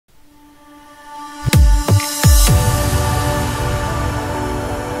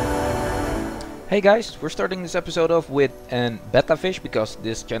Hey guys, we're starting this episode off with an betta fish because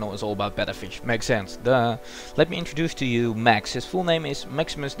this channel is all about betta fish. Makes sense. Let me introduce to you Max. His full name is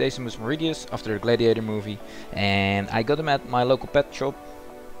Maximus Decimus Meridius after the Gladiator movie, and I got him at my local pet shop.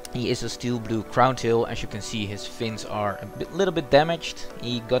 He is a steel blue Crowntail. As you can see, his fins are a little bit damaged.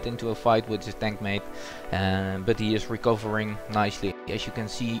 He got into a fight with his tank mate, but he is recovering nicely. As you can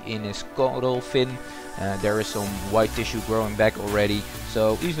see in his caudal fin, there is some white tissue growing back already,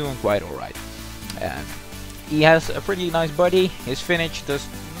 so he's doing quite alright. He has a pretty nice body. His finish does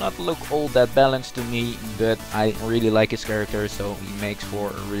not look all that balanced to me, but I really like his character, so he makes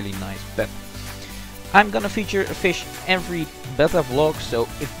for a really nice pet. I'm gonna feature a fish every betta vlog, so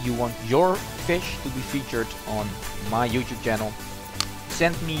if you want your fish to be featured on my YouTube channel,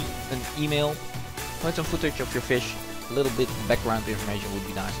 send me an email with some footage of your fish. A little bit of background information would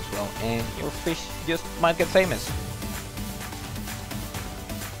be nice as well, and your fish just might get famous.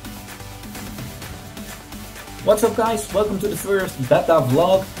 What's up guys, welcome to the first betta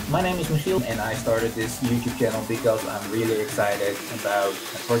vlog. My name is Michiel and I started this YouTube channel because I'm really excited about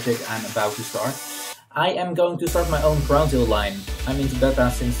a project I'm about to start. I am going to start my own Crowntail line. I'm into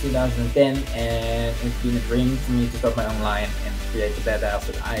betta since 2010 and it's been a dream for me to start my own line and create a betta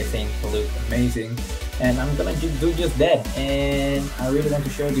that I think will look amazing. And I'm gonna do just that, and I really want to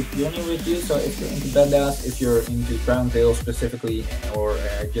share this journey with you. So if you're into bettas, if you're into Crowntail specifically, or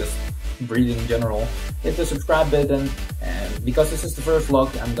just breeding in general, hit the subscribe button. And because this is the first vlog,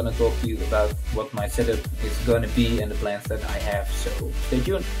 I'm gonna talk to you about what my setup is gonna be and the plans that I have, so stay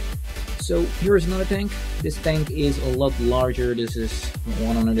tuned. So here's another tank. This tank is a lot larger. This is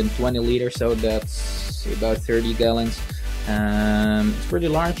 120 liters, so that's about 30 gallons. It's pretty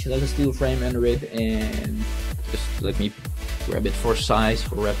large. There's a steel frame under it, and just let me grab it for size,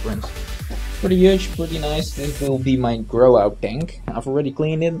 for reference. Pretty huge, pretty nice. This will be my grow out tank. I've already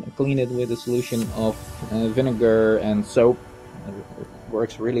cleaned it. I cleaned it with a solution of vinegar and soap. It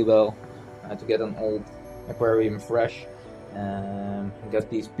works really well to get an old aquarium fresh. Got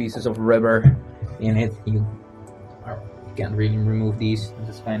these pieces of rubber in it. You can't really remove these.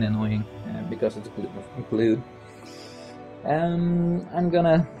 It's kind of annoying because it's glued. I'm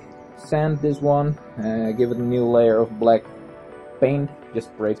gonna sand this one, give it a new layer of black paint, just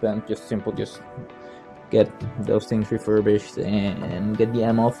spray paint, just simple, just get those things refurbished and get the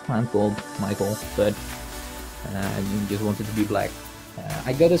M off. I'm called Michael, but I just want it to be black.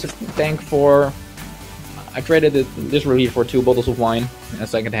 I got this tank for, I traded this really for 2 bottles of wine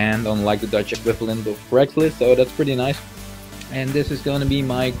second hand on like the Dutch equivalent of Craigslist, so that's pretty nice. And this is gonna be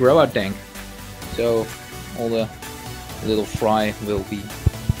my grow out tank, so all the little fry will be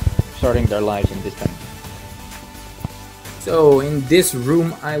starting their lives in this tank. So in this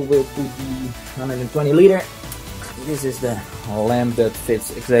room I will put the 120 liter. This is the lamp that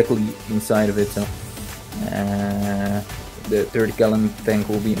fits exactly inside of it, so the 30 gallon tank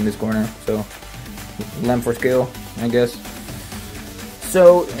will be in this corner, so lamp for scale, I guess.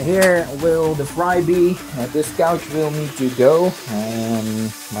 So here will the fry be. This couch will need to go.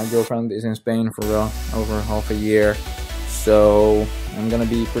 My girlfriend is in Spain for over half a year, so I'm gonna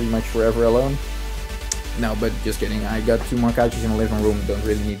be pretty much forever alone. No, but just kidding. I got 2 more couches in the living room, don't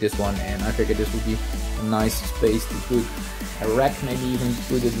really need this one, and I figured this would be a nice space to put a rack, maybe even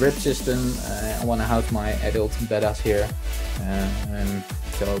put a drip system. I want to house my adult bettas here, and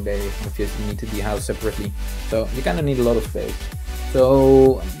so they obviously need to be housed separately, so you kind of need a lot of space.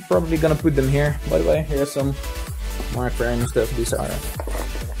 So I'm probably gonna put them here. By the way, here's some more aquarium stuff. These are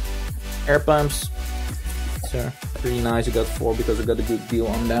air pumps. So pretty nice. I got 4 because I got a good deal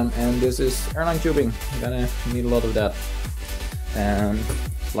on them. And this is airline tubing. I'm gonna need a lot of that.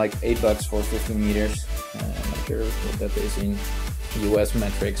 It's like $8 for 15 meters. I'm not sure what that is in US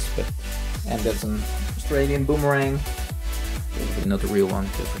metrics, but and that's an Australian boomerang. Not a real one,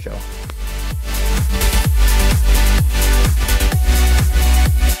 just for show.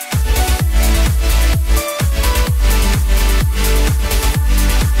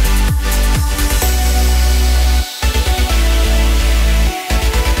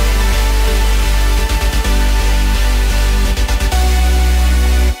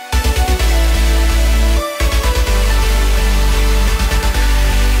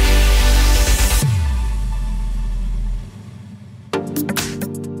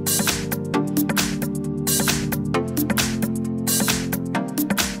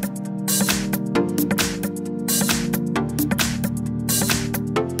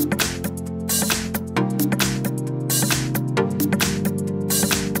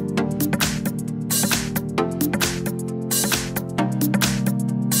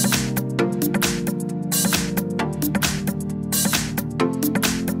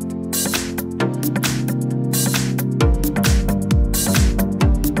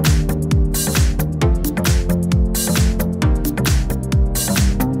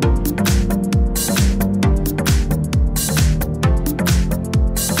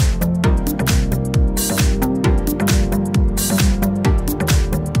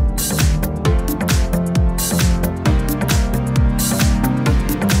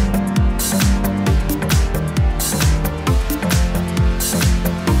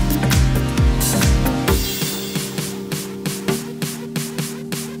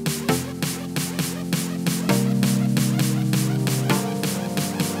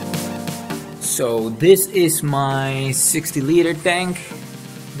 So this is my 60-liter tank.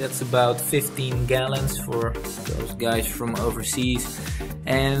 That's about 15 gallons for those guys from overseas.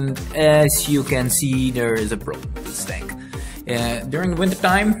 And as you can see, there is a problem with this tank. During the winter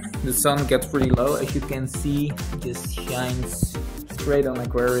time, the sun gets pretty low. As you can see, it just shines straight on the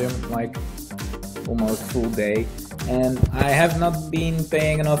aquarium like almost full day. And I have not been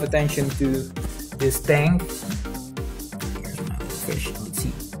paying enough attention to this tank. Here's my little fish. Let's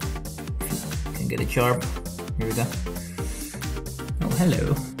see if you can get it sharp. Here we go. Oh,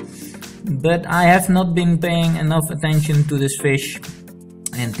 hello. But I have not been paying enough attention to this fish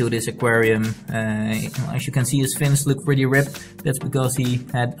and to this aquarium. As you can see, his fins look pretty ripped. That's because he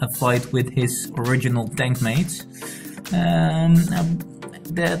had a fight with his original tank mates.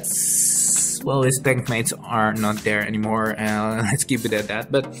 Well, his tank mates are not there anymore. Let's keep it at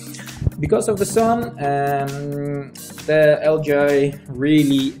that. But because of the sun, the algae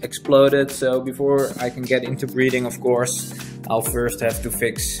really exploded. So before I can get into breeding, of course, I'll first have to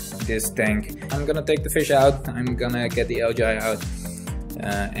fix this tank. I'm gonna take the fish out. I'm gonna get the algae out.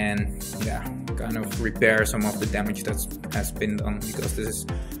 And yeah, kind of repair some of the damage that has been done, because this is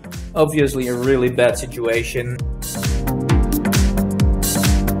obviously a really bad situation.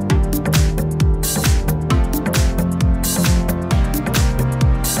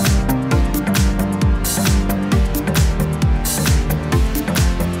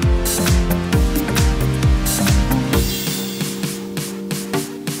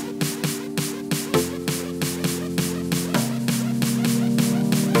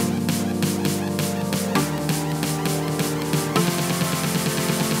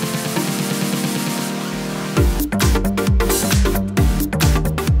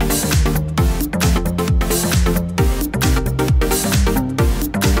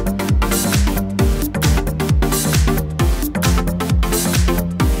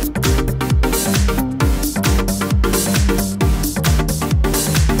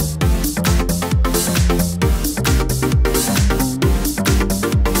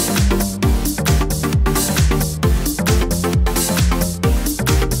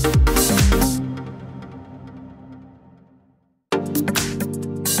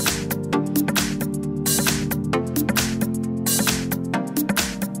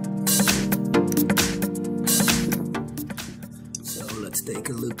 Take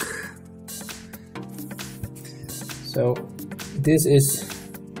a look. So this is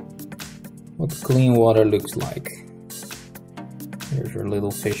what clean water looks like. Here's our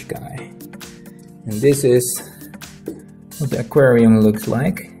little fish guy, and this is what the aquarium looks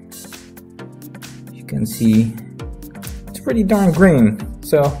like. You can see it's pretty darn green.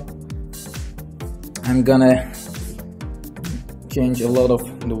 So I'm gonna change a lot of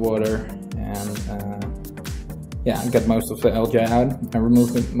the water and yeah, get most of the algae out. I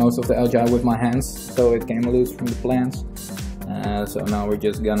removed most of the algae with my hands, so it came loose from the plants. So now we're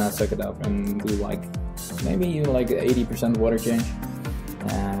just gonna suck it up and do like maybe like 80% water change,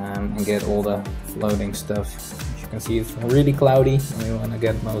 and get all the floating stuff. As you can see, it's really cloudy and we wanna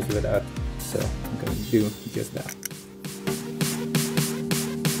get most of it out. So I'm gonna do just that.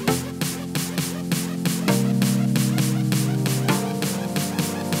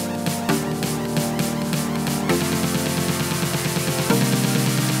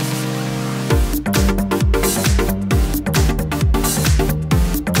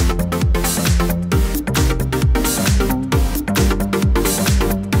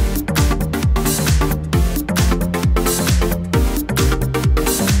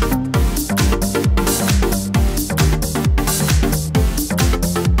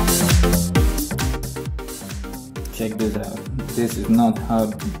 Check this out. This is not how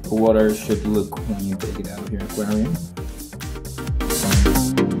the water should look when you take it out of your aquarium.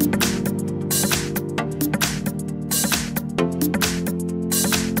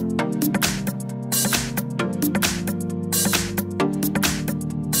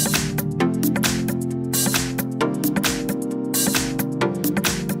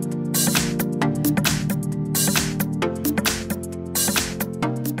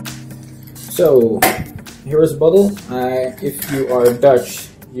 So here's a bottle. If you are Dutch,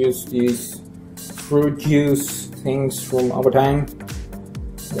 use these fruit juice things from Albert Heijn.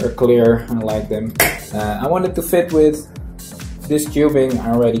 They're clear, I like them. I wanted to fit with this tubing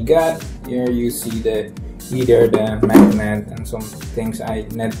I already got. Here you see the heater, the magnet, and some things I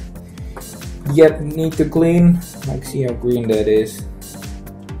yet need to clean. Like, see how green that is.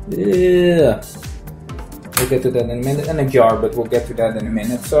 Yeah. We'll get to that in a minute, and a jar, but we'll get to that in a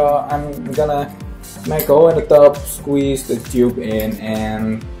minute. So I'm gonna make a hole in the top, squeeze the tube in,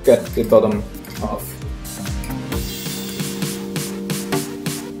 and cut the bottom off.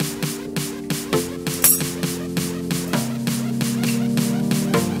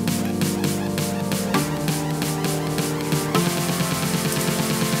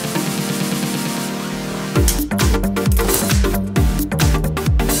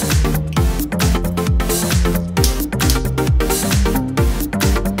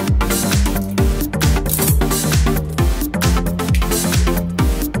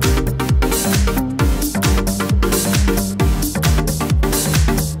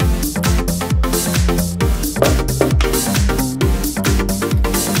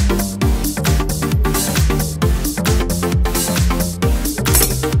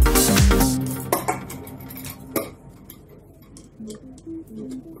 So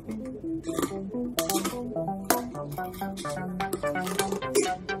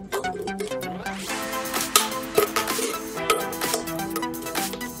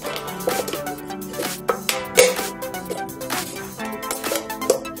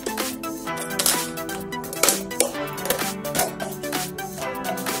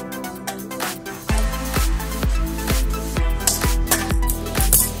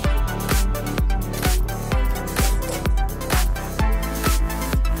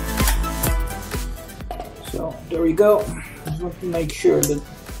there we go. Just want to make sure that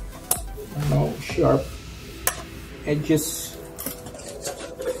no sharp edges.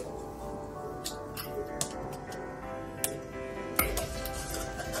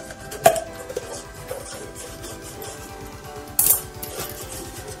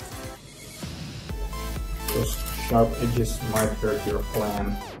 Those sharp edges might hurt your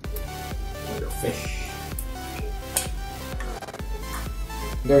plan or your fish.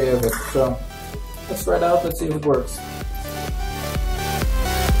 There you have it. So let's try it out, let's see if it works.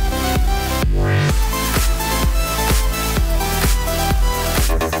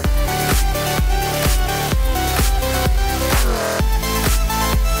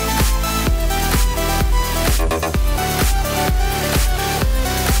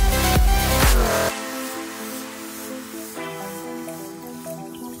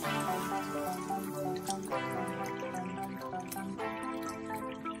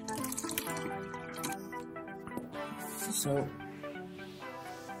 So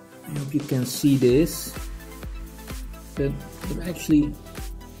I hope you can see this, but it actually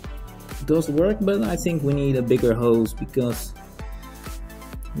does work, but I think we need a bigger hose because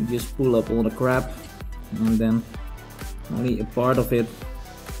you just pull up all the crap and then only a part of it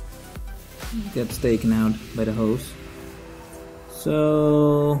gets taken out by the hose.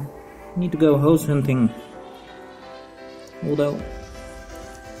 So we need to go hose hunting, although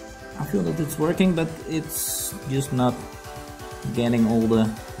I feel that it's working, but it's just not getting all the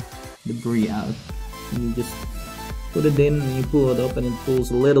debris out. You just put it in and you pull it up and it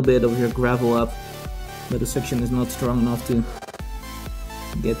pulls a little bit of your gravel up, but the suction is not strong enough to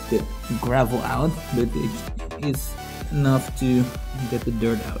get the gravel out, but it is enough to get the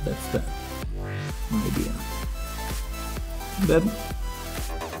dirt out. That's the idea. But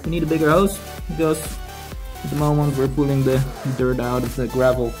we need a bigger hose because at the moment we're pulling the dirt out of the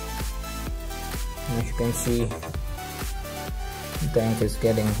gravel. As you can see, the tank is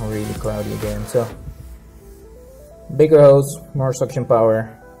getting really cloudy again, so bigger hose, more suction power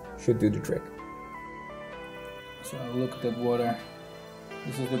should do the trick. So look at that water.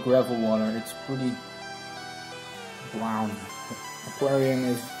 This is the gravel water. It's pretty brown. The aquarium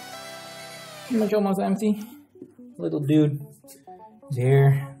is pretty much almost empty. Little dude is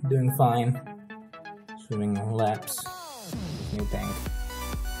here doing fine, swimming laps in the new tank.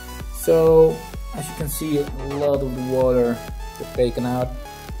 So as you can see, a lot of the water is taken out.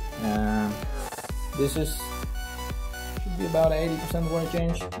 This should be about 80% water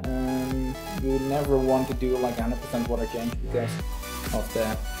change. You would never want to do like 100% water change because of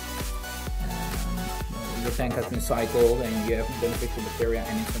the your tank has been cycled and you have beneficial bacteria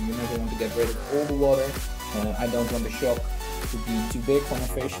in it, so you never want to get rid of all the water. I don't want the shock to be too big for my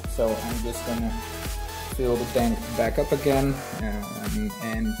fish, so I'm just gonna fill the tank back up again,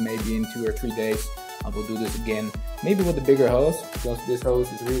 and maybe in 2 or 3 days I will do this again, maybe with a bigger hose, because this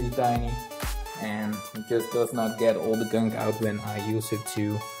hose is really tiny and it just does not get all the gunk out when I use it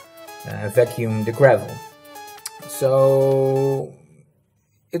to vacuum the gravel. So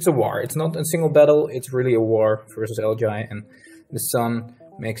it's a war. It's not a single battle, it's really a war versus algae, and the sun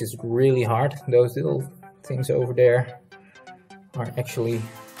makes it really hard. Those little things over there are actually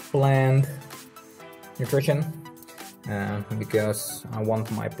plant nutrition, because I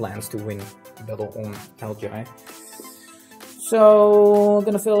want my plants to win the battle on algae. So I'm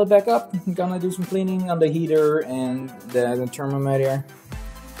gonna fill it back up. I'm gonna do some cleaning on the heater and the thermometer,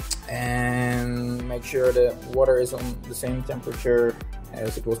 and make sure the water is on the same temperature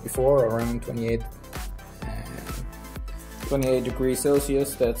as it was before, around 28 degrees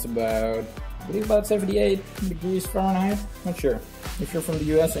Celsius. That's about, I believe, about 78 degrees Fahrenheit. Not sure. If you're from the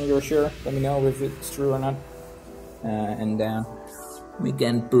US and you're sure, let me know if it's true or not. And then we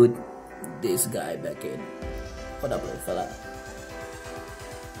can put this guy back in. What up, little fella?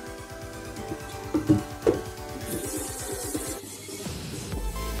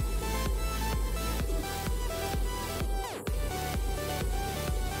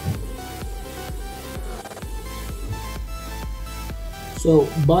 So,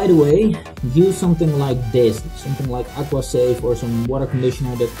 by the way, use something like this, something like AquaSafe or some water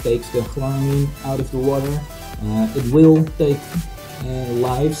conditioner that takes the chloramine out of the water. It will take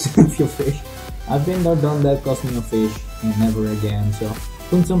lives of your fish. I've been there, done that, cost me a fish, and never again. So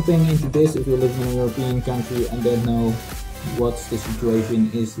put something into this if you live in a European country and don't know what the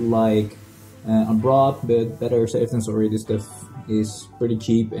situation is like abroad, but better safe than sorry. This stuff is pretty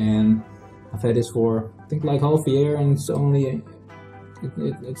cheap, and I've had this for I think like half a year, and it's only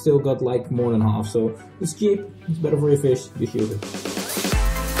it still got like more than half, so it's cheap, it's better for your fish, just use it.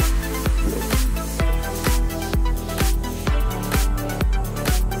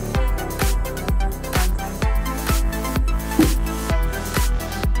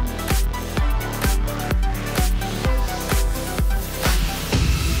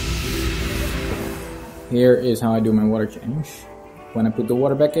 Here is how I do my water change. When I put the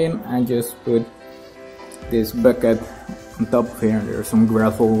water back in, I just put this bucket on top of here. There's some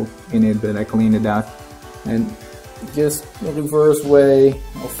gravel in it, but I cleaned it out. And just the reverse way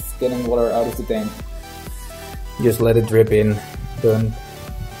of getting water out of the tank. Just let it drip in. Don't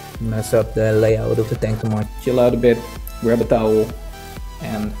mess up the layout of the tank too much. Chill out a bit, grab a towel,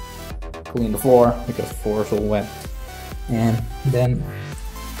 and clean the floor because the floor is all wet. And then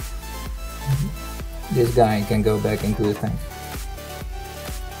this guy can go back into the tank.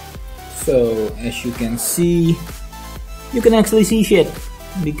 So as you can see, you can actually see shit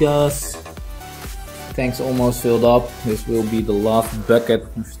because the tank's almost filled up. This will be the last bucket.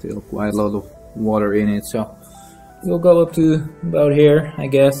 There's still quite a lot of water in it, so we'll go up to about here, I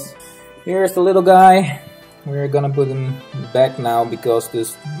guess. Here's the little guy. We're gonna put him back now because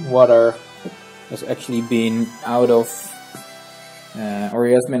this water has actually been out of or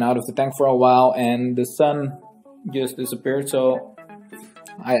he has been out of the tank for a while, and the sun just disappeared, so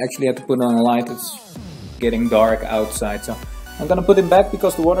I actually had to put on a light. It's getting dark outside, so I'm gonna put him back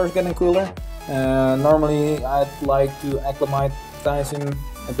because the water is getting cooler. Normally I'd like to acclimatize him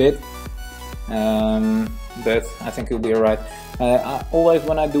a bit, but I think he'll be alright. Always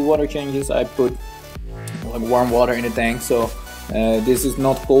when I do water changes I put like warm water in the tank, so this is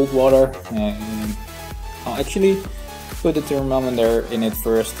not cold water. I'll actually put the thermometer in it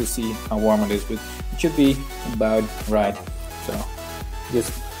first to see how warm it is, but it should be about right. So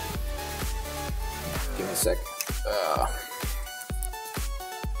just give me a sec.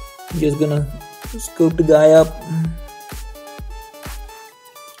 Just gonna scoop the guy up.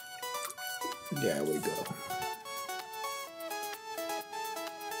 There we go.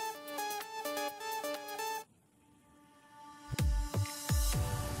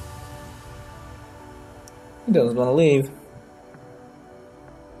 He doesn't want to leave.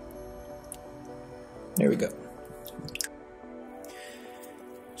 There we go.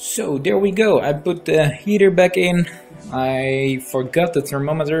 So there we go. I put the heater back in. I forgot the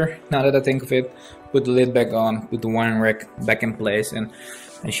thermometer. Now that I think of it, put the lid back on, put the wine rack back in place, and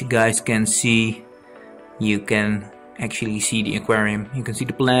as you guys can see, you can actually see the aquarium. You can see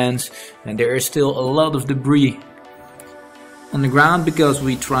the plants, and there is still a lot of debris on the ground because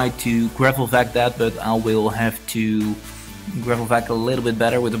we tried to gravel vac that, but I will have to gravel vac a little bit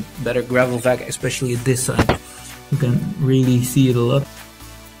better with a better gravel vac, especially at this side. You can really see it a lot.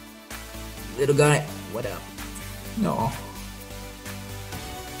 Little guy, what up? No.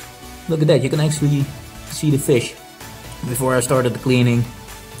 Look at that, you can actually see the fish. Before I started the cleaning,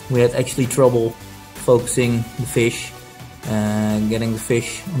 we had actually trouble focusing the fish, getting the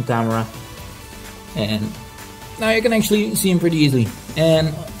fish on camera, and now you can actually see him pretty easily.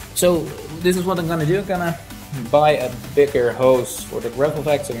 And so this is what I'm gonna do. I'm gonna buy a bigger hose for the gravel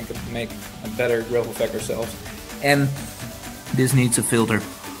vac so we can make a better gravel vac ourselves. And this needs a filter,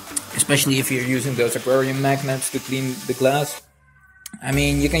 especially if you're using those aquarium magnets to clean the glass. I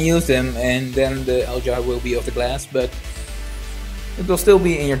mean, you can use them and then the algae will be off the glass, but it will still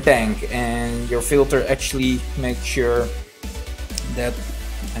be in your tank, and your filter actually makes sure that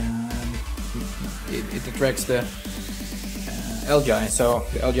it attracts the algae. So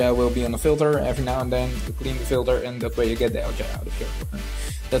the algae will be on the filter every now and then to clean the filter, and that way you get the algae out of here.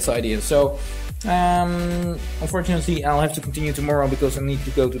 That's the idea. So unfortunately I'll have to continue tomorrow because I need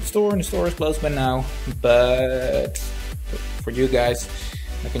to go to the store, and the store is closed by now. But for you guys,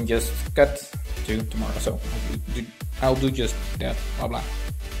 I can just cut to tomorrow. So I'll do just that. Blah blah.